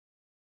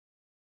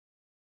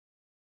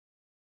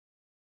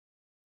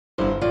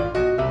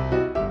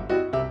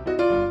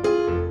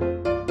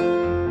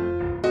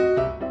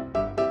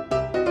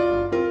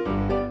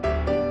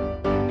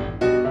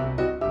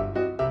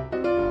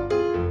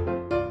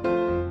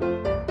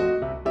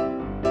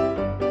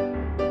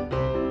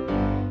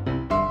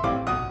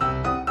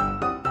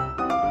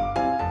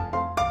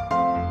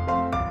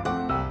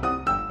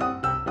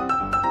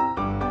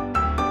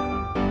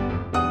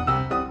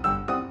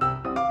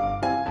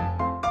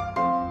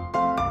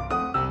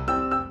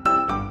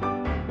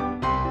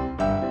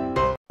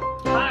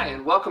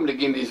welcome to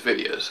Gindy's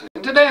Videos.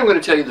 And today I'm going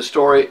to tell you the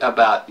story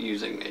about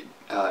using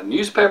a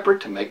newspaper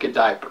to make a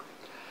diaper.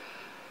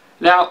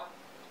 Now,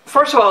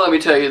 first of all, let me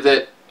tell you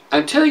that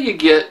until you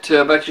get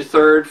to about your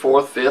 3rd,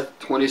 4th, 5th,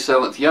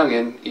 27th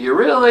youngin', you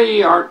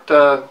really aren't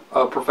a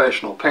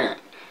professional parent.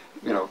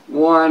 You know,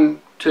 1,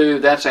 2,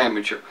 that's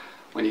amateur.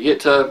 When you get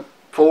to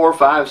 4,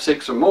 5,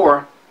 6 or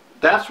more,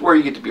 that's where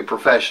you get to be a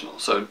professional.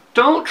 So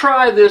don't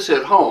try this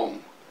at home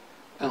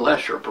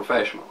unless you're a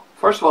professional.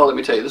 First of all, let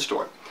me tell you the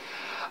story.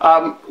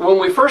 When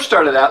we first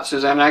started out,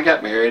 Suzanne and I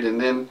got married,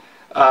 and then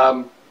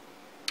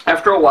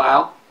after a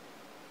while,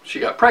 she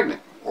got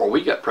pregnant, or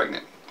we got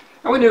pregnant.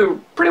 And we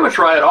knew pretty much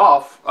right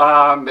off,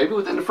 maybe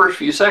within the first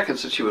few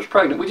seconds that she was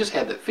pregnant. We just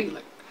had that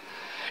feeling.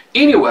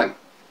 Anyway,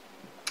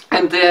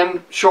 and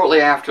then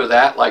shortly after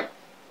that, like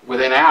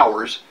within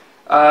hours,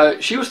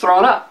 she was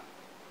throwing up.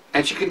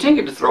 And she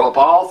continued to throw up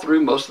all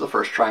through most of the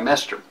first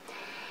trimester.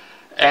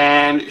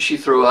 And she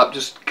threw up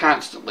just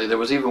constantly. There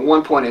was even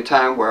one point in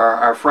time where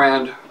our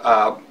friend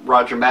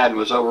Roger Madden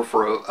was over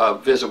for a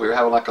visit. We were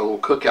having like a little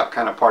cookout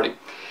kind of party.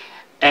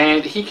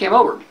 And he came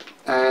over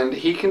and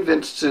he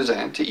convinced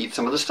Suzanne to eat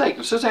some of the steak.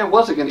 And Suzanne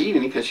wasn't going to eat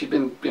any because she'd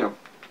been,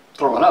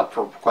 throwing up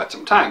for quite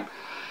some time.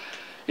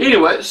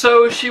 Anyway,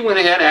 so she went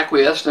ahead,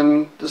 acquiesced,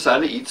 and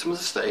decided to eat some of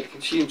the steak.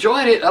 And she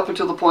enjoyed it up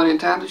until the point in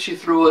time that she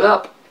threw it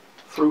up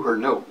through her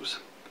nose.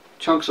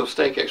 Chunks of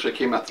steak actually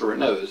came out through her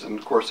nose, and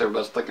of course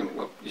everybody's thinking,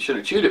 well, you should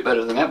have chewed it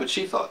better than that, but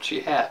she thought she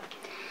had.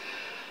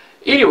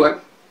 Anyway,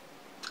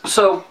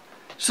 so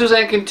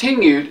Suzanne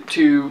continued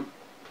to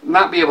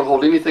not be able to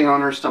hold anything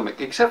on her stomach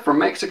except for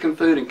Mexican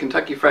food and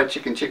Kentucky Fried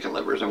Chicken chicken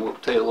livers, and we'll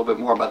tell you a little bit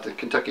more about the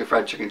Kentucky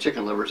Fried Chicken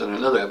chicken livers in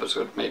another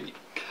episode maybe.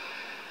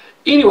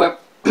 Anyway,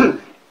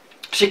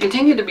 she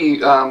continued to be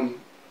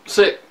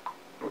sick,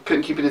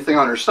 couldn't keep anything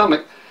on her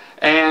stomach,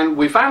 and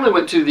we finally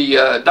went to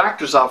the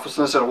doctor's office,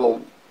 and I said, well,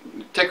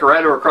 take her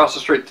right over across the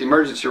street to the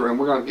emergency room.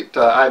 We're going to get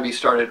IV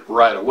started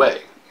right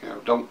away.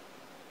 Don't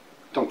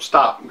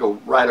stop. Go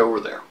right over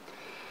there.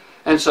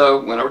 And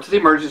so went over to the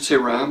emergency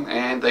room,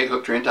 and they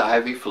hooked her into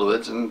IV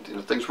fluids, and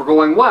things were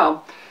going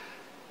well,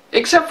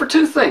 except for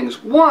 2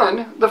 things.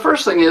 One, the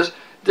first thing is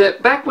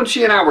that back when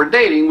she and I were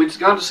dating, we'd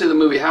gone to see the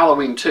movie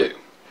Halloween 2.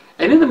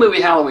 And in the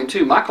movie Halloween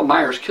 2, Michael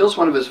Myers kills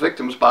one of his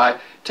victims by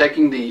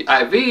taking the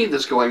IV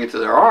that's going into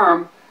their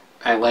arm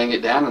and laying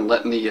it down and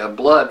letting the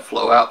blood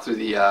flow out through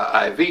the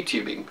IV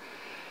tubing.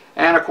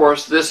 And of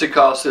course this had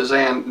caused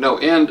Suzanne no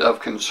end of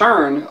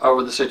concern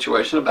over the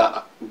situation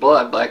about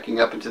blood backing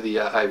up into the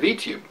IV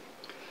tube.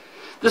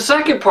 The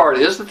second part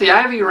is that the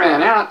IV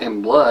ran out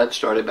and blood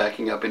started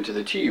backing up into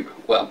the tube.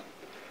 Well,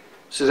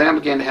 Suzanne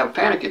began to have a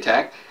panic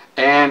attack,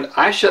 and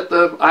I shut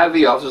the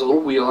IV off. There's a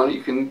little wheel on it,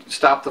 you can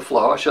stop the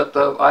flow. I shut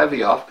the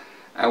IV off.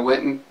 I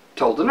went and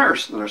told the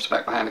nurse. The nurse was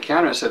back behind the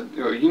counter. I said,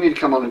 you need to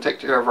come on and take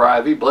care of her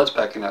IV. Blood's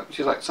backing up.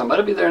 She's like,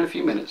 somebody will be there in a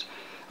few minutes.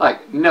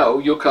 Like, no,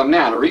 you'll come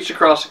now. And I reached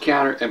across the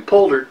counter and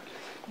pulled her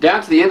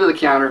down to the end of the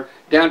counter,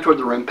 down toward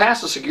the room,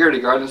 past the security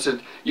guard, and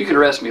said, you can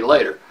arrest me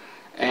later.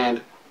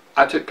 And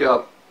I took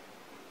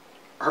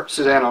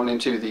Suzanne on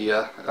into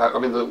the,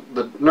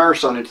 the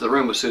nurse on into the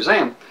room with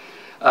Suzanne.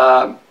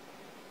 I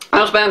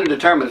was bound and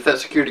determined if that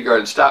security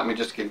guard had stopped me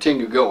just to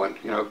continue going.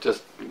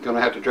 Just going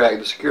to have to drag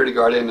the security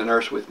guard and the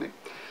nurse with me.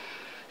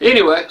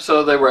 Anyway,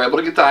 so they were able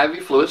to get the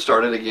IV fluid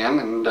started again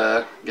and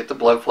get the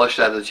blood flushed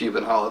out of the tube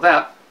and all of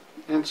that.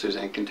 And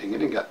Suzanne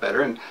continued and got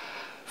better. And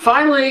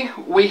finally,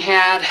 we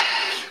had,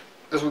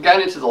 as we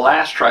got into the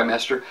last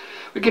trimester,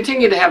 we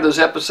continued to have those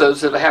episodes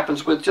that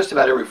happens with just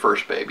about every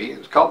first baby.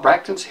 It's called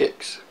Braxton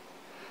Hicks.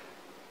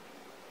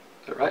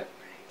 Is that right?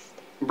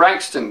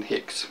 Braxton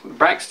Hicks.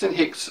 Braxton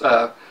Hicks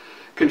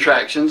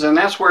contractions, and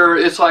that's where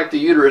it's like the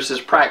uterus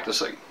is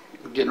practicing,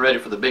 getting ready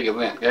for the big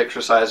event,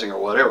 exercising or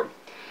whatever.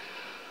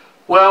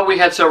 Well, we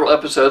had several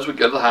episodes. We'd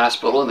go to the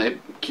hospital and they'd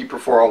keep her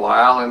for a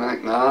while, and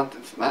like, no,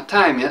 it's not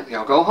time yet.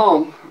 Y'all go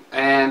home.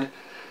 And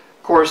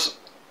of course,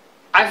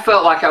 I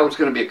felt like I was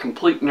going to be a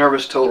complete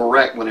nervous total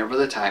wreck whenever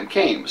the time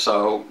came.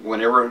 So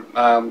whenever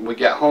we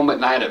got home at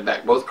night, I'd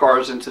back both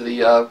cars into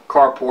the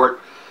carport,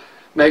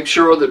 make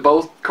sure that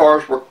both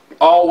cars were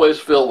always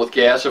filled with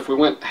gas. If we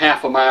went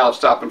half a mile, I'd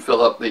stop and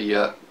fill up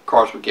the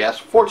cars with gas.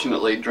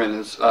 Fortunately,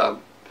 Drennan's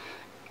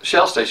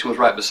Shell station was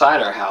right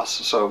beside our house,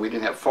 so we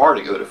didn't have far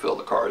to go to fill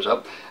the cars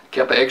up.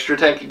 Kept an extra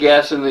tank of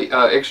gas in the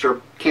extra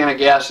can of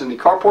gas in the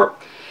carport.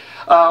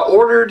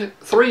 Ordered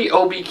 3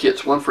 OB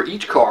kits, 1 for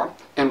each car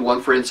and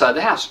 1 for inside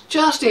the house,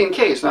 just in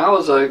case. Now I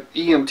was a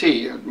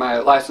EMT, my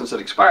license had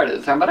expired at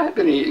the time, but I had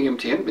been an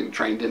EMT and been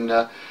trained in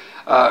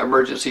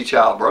emergency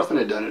childbirth, and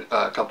had done it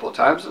a couple of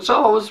times, and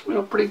so I was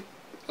pretty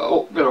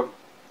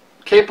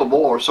capable,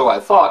 or so I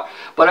thought.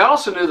 But I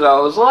also knew that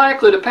I was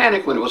likely to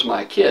panic when it was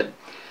my kid.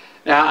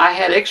 Now, I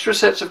had extra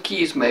sets of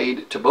keys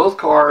made to both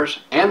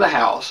cars and the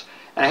house,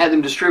 and I had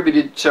them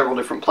distributed several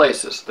different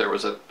places. There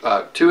was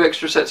 2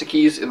 extra sets of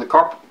keys in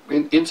the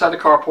inside the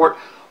carport,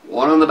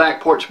 1 on the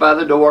back porch by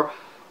the door,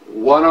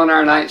 1 on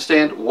our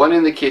nightstand, 1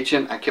 in the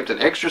kitchen. I kept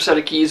an extra set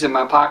of keys in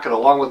my pocket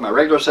along with my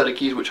regular set of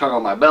keys which hung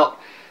on my belt,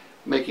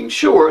 making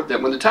sure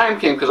that when the time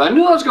came, because I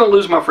knew I was going to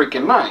lose my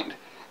freaking mind,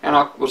 And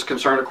I was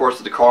concerned, of course,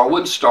 that the car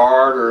wouldn't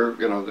start, or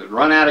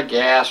run out of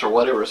gas or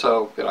whatever.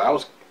 So I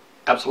was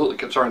absolutely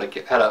concerned. I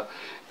had a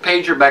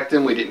pager back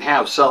then. We didn't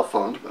have cell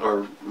phones,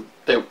 or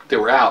they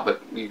were out,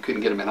 but you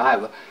couldn't get them in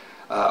Iowa.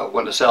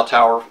 Wasn't a cell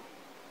tower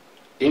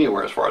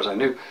anywhere as far as I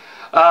knew.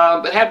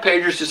 But had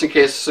pagers just in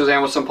case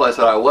Suzanne was someplace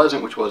that I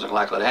wasn't, which wasn't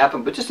likely to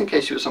happen, but just in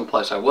case she was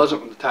someplace I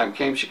wasn't, when the time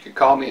came, she could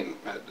call me and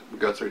I'd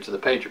go through to the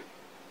pager.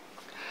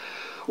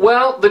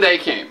 Well, the day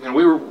came, and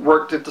we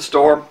worked at the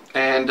store,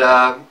 and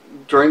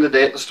during the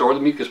day at the store, the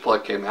mucus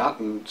plug came out,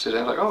 and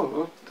Suzanne was like,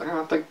 oh,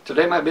 well, I think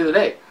today might be the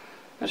day.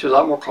 And she was a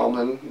lot more calm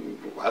than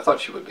I thought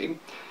she would be.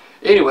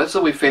 Anyway,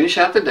 so we finished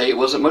out the day. It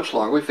wasn't much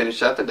longer. We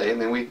finished out the day,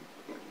 and then we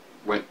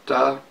went,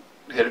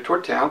 headed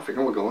toward town,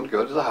 figuring we're going to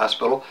go to the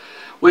hospital.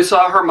 We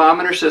saw her mom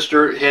and her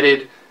sister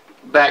headed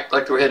back,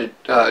 like they were headed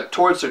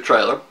towards their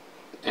trailer,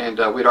 and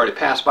we'd already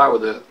passed by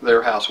where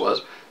their house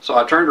was. So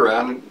I turned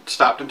around and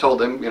stopped and told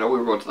them, we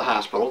were going to the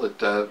hospital,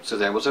 that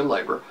Suzanne was in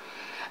labor.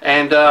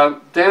 And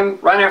then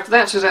right after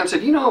that, Suzanne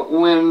said,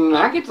 when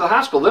I get to the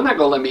hospital, they're not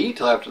going to let me eat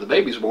till after the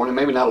baby's born, and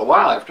maybe not a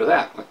while after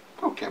that. I'm like,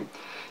 okay.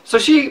 So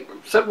she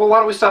said, well, why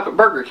don't we stop at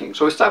Burger King?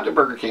 So we stopped at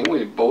Burger King.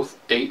 We both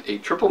ate a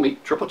triple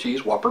meat, triple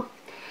cheese Whopper,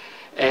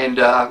 and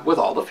with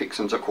all the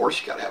fixings, of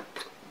course. You got to have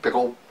big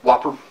old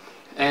Whopper.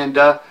 And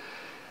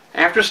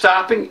after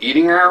stopping,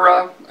 eating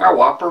our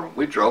Whopper,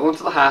 we drove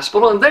into the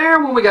hospital. And there,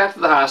 when we got to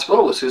the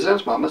hospital, was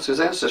Suzanne's mama,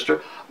 Suzanne's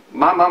sister,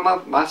 my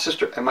mama, my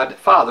sister, and my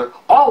father,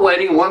 all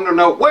waiting and wanting to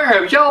know, where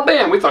have y'all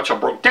been? We thought y'all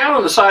broke down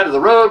on the side of the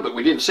road, but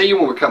we didn't see you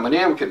when we were coming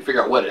in. We couldn't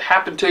figure out what had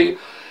happened to you.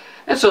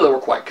 And so they were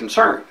quite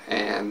concerned.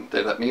 And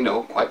they let me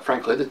know, quite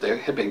frankly, that they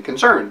had been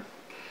concerned.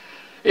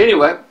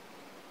 Anyway,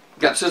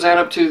 got Suzanne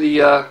up to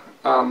the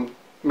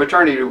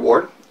maternity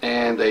ward,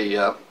 and they,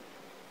 of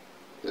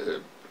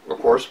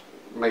course,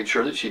 made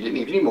sure that she didn't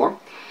eat anymore.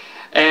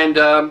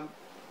 And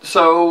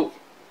so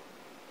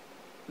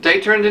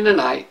day turned into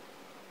night,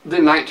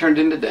 then night turned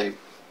into day.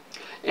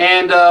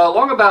 And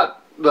along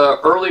about the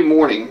early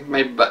morning,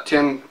 maybe about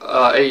 10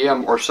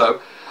 a.m. or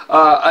so,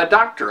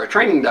 a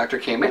training doctor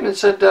came in and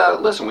said,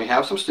 listen, we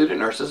have some student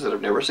nurses that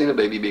have never seen a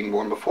baby being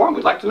born before, and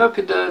we'd like to know,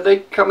 could they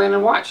come in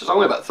and watch? There's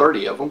only about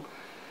 30 of them.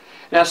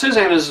 Now,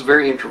 Suzanne is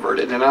very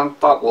introverted, and I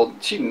thought, well,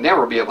 she'd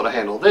never be able to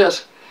handle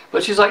this.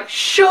 But she's like,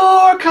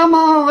 sure, come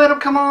on, let them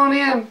come on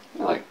in.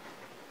 I'm like,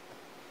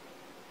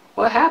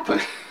 what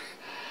happened?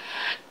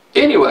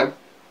 Anyway,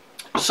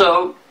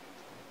 so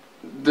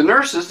the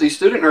nurses, these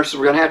student nurses,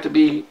 were going to have to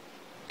be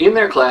in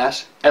their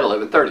class at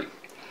 11:30.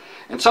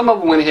 And some of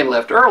them went ahead and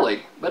left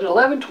early, but at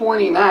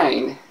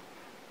 11:29,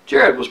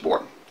 Jared was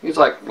born. He's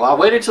like, well, I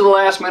waited till the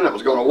last minute. I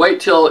was going to wait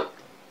till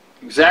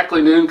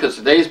exactly noon because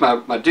today's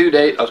my due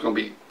date. I was going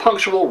to be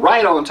punctual,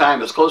 right on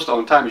time, as close to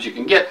on time as you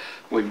can get.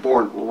 We were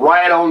born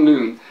right on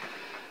noon.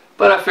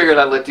 But I figured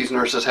I'd let these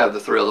nurses have the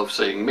thrill of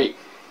seeing me.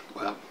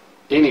 Well,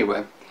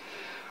 anyway,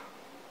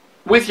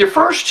 with your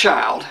first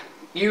child,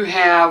 you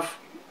have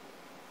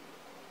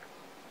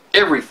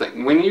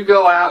everything. When you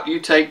go out,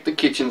 you take the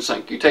kitchen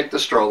sink, you take the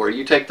stroller,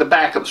 you take the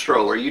backup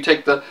stroller, you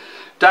take the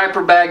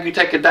diaper bag, you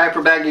take a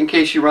diaper bag in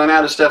case you run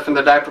out of stuff in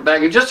the diaper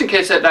bag, and just in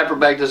case that diaper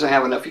bag doesn't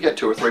have enough, you got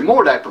 2 or 3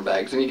 more diaper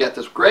bags, and you got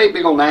this great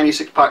big old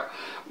 96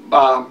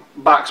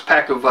 box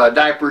pack of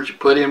diapers you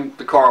put in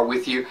the car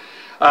with you.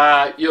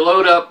 You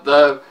load up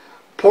the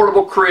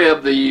portable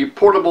crib, the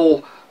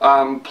portable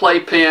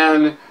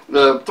playpen,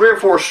 the 3 or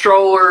 4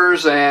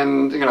 strollers,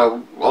 and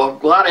a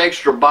lot of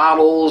extra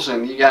bottles,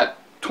 and you got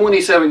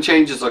 27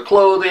 changes of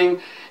clothing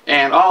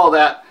and all of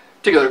that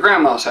to go to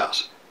Grandma's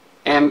house.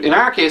 And in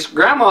our case,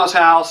 Grandma's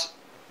house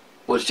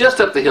was just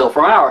up the hill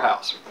from our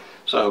house.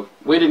 So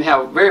we didn't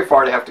have very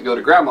far to have to go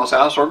to Grandma's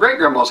house or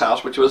Great-Grandma's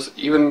house, which was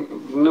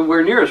even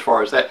nowhere near as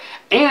far as that.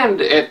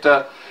 And at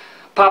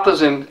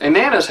Papa's and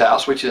Nana's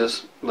house, which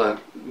is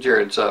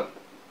Jared's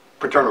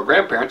paternal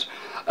grandparents,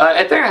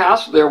 at their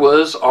house there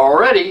was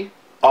already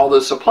all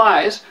the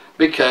supplies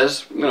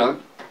because,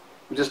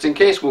 just in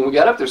case when we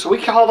got up there. So we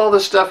called all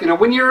this stuff,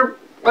 when you're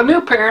a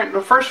new parent,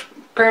 the first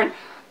parent,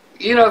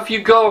 if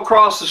you go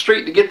across the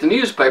street to get the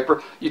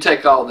newspaper, you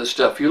take all this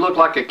stuff. You look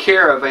like a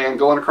caravan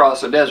going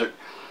across the desert.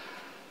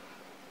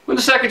 When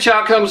the second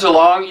child comes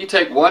along, you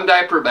take 1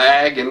 diaper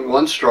bag and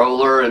 1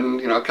 stroller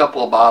and, a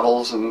couple of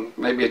bottles and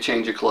maybe a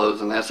change of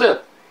clothes, and that's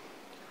it.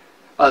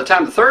 By the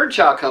time the third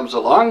child comes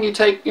along, you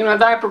take, a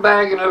diaper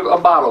bag and a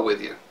bottle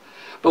with you.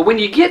 But when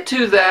you get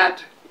to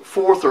that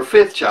 4th or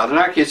 5th child, in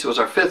our case it was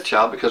our 5th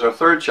child because our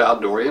 3rd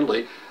child, Dorian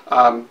Lee,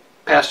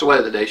 passed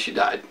away the day she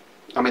died.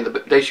 I mean, the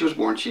day she was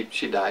born,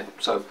 she died.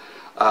 So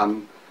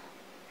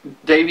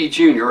David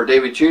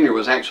Jr.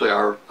 was actually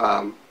our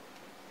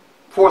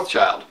 4th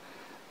child,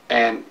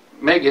 and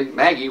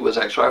Maggie was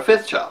actually our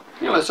 5th child.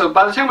 So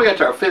by the time we got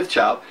to our 5th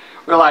child,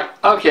 we were like,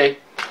 okay,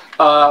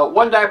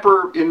 1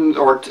 diaper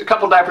or a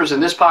couple diapers in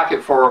this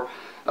pocket for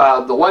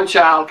the 1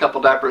 child, a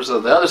couple diapers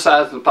on the other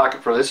side of the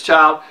pocket for this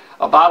child,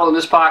 a bottle in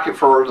this pocket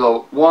for the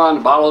one,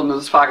 a bottle in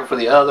this pocket for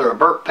the other, a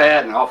burp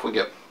pad, and off we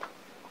go.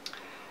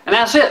 And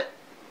that's it.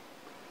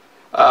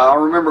 I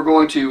remember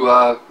going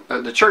to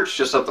the church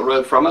just up the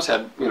road from us,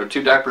 had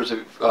 2 diapers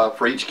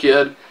for each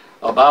kid,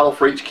 a bottle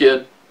for each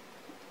kid.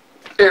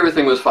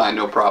 Everything was fine,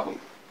 no problem.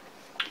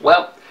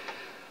 Well,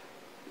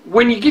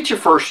 when you get your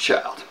first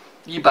child,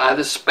 you buy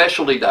the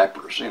specialty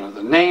diapers,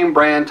 the name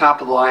brand,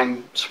 top of the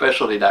line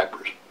specialty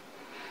diapers.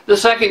 The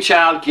second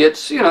child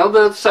gets,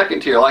 the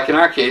second tier. Like in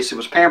our case, it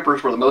was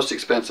Pampers were the most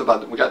expensive.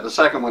 We got the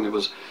second one, it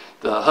was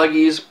the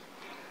Huggies.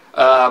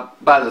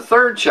 By the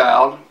third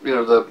child,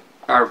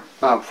 our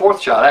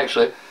fourth child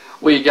actually,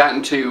 we got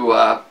into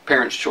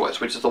Parents' Choice,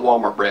 which is the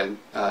Walmart brand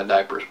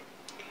diapers.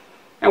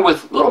 And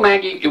with little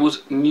Maggie, it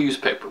was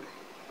newspaper.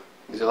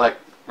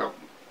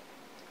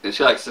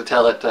 She likes to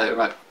tell it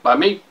by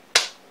me,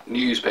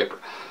 newspaper.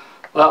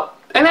 Well,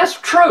 and that's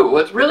true.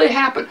 What really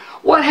happened?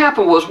 What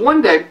happened was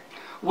one day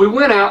we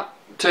went out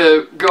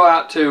to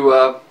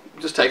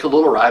just take a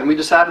little ride, and we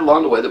decided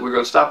along the way that we were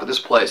going to stop at this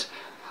place.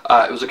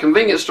 It was a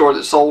convenience store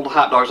that sold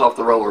hot dogs off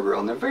the roller grill,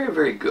 and they're very,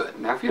 very good.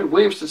 Now, if you're in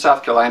Williamston,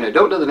 South Carolina, I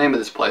don't know the name of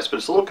this place, but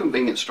it's a little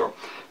convenience store.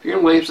 If you're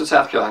in Williamston,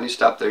 South Carolina, you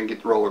stop there and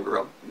get the roller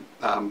grill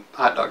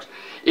hot dogs.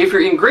 If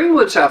you're in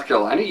Greenwood, South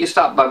Carolina, you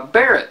stop by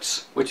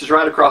Barrett's, which is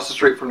right across the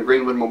street from the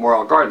Greenwood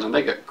Memorial Gardens, and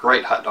they got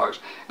great hot dogs.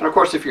 And of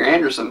course, if you're in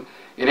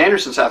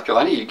Anderson, South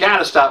Carolina, you got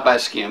to stop by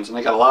Skins, and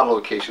they got a lot of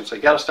locations, so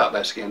you got to stop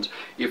by Skins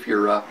if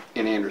you're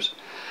in Anderson.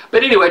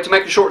 But anyway, to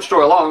make a short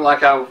story long,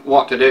 like I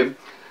want to do,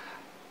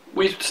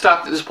 we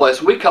stopped at this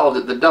place. We called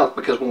it the dump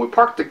because when we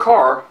parked the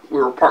car, we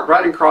were parked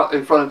right in front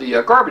of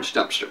the garbage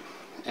dumpster,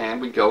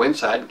 and we'd go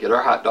inside and get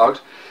our hot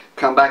dogs,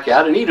 come back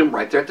out and eat them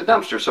right there at the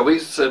dumpster. So we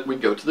said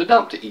we'd go to the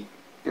dump to eat.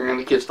 And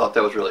the kids thought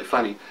that was really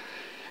funny.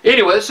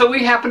 Anyway, so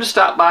we happened to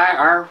stop by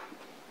our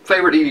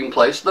favorite eating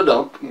place, the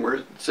dump. And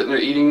we're sitting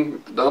there eating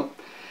at the dump.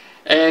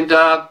 And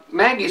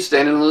Maggie's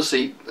standing on the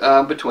seat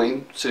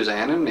between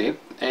Suzanne and me.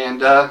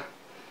 And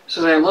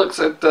Suzanne looks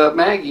at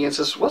Maggie and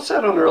says, "What's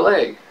that on her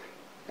leg?"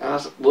 And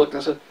I looked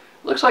and I said,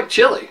 "Looks like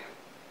chili."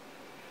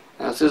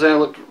 And Suzanne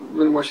looked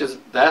really more. She said,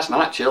 "That's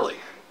not chili."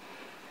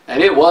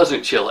 And it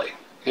wasn't chili.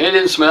 And it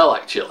didn't smell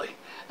like chili.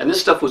 And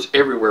this stuff was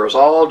everywhere. It was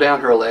all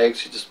down her legs.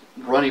 She just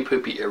runny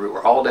poopy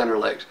everywhere, all down her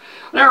legs.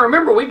 Now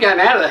remember, we'd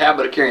gotten out of the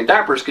habit of carrying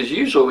diapers because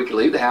usually we could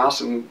leave the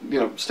house and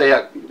stay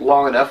out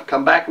long enough and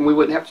come back and we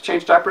wouldn't have to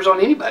change diapers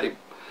on anybody.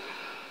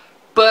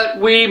 But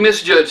we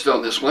misjudged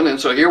on this one, and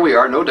so here we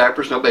are, no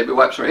diapers, no baby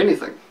wipes or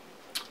anything.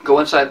 Go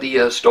inside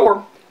the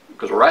store,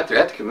 because we're right there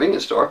at the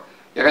convenience store.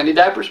 You got any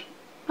diapers?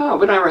 No,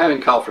 we don't ever have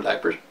any call for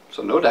diapers,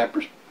 so no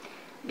diapers.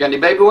 Got any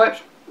baby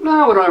wipes?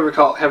 No, we don't ever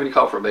have any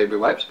call for baby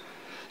wipes.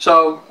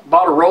 So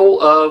bought a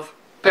roll of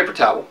paper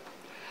towel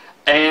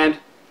and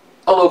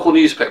a local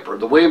newspaper,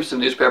 the Williamston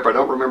newspaper. I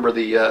don't remember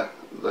the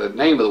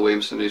name of the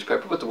Williamston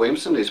newspaper, but the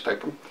Williamston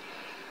newspaper.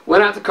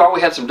 Went out the car.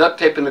 We had some duct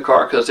tape in the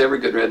car because every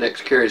good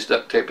redneck carries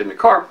duct tape in the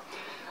car.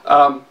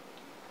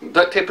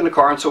 Duct tape in the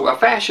car, and so I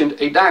fashioned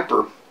a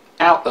diaper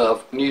out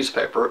of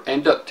newspaper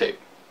and duct tape.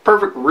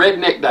 Perfect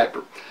redneck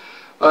diaper.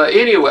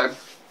 Anyway,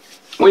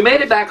 we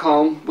made it back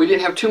home. We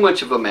didn't have too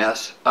much of a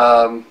mess,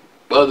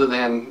 other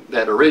than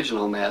that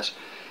original mess.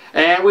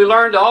 And we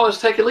learned to always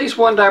take at least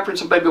one diaper and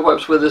some baby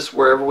wipes with us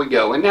wherever we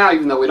go. And now,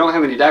 even though we don't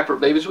have any diaper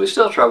babies, we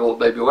still travel with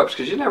baby wipes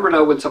because you never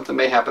know when something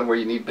may happen where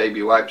you need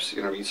baby wipes.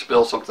 You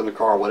spill something in the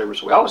car or whatever,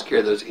 so we always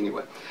carry those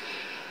anyway.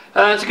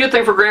 It's a good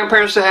thing for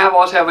grandparents to have.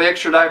 Always have an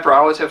extra diaper. I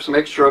always have some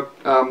extra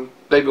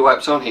baby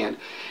wipes on hand.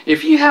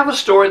 If you have a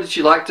story that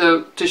you'd like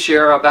to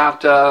share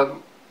about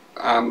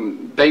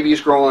babies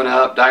growing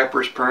up,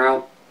 diapers,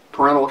 parental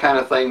kind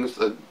of things,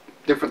 the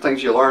different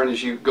things you learn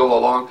as you go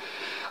along,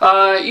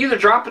 either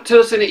drop it to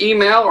us in an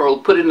email or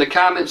put it in the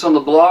comments on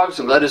the blogs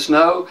and let us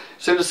know.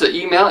 Send us an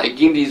email at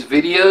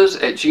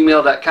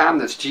gindysvideos@gmail.com.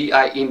 That's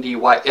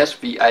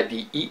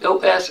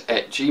GINDYSVIDEOS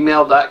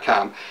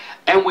 @gmail.com.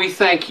 And we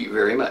thank you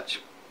very much.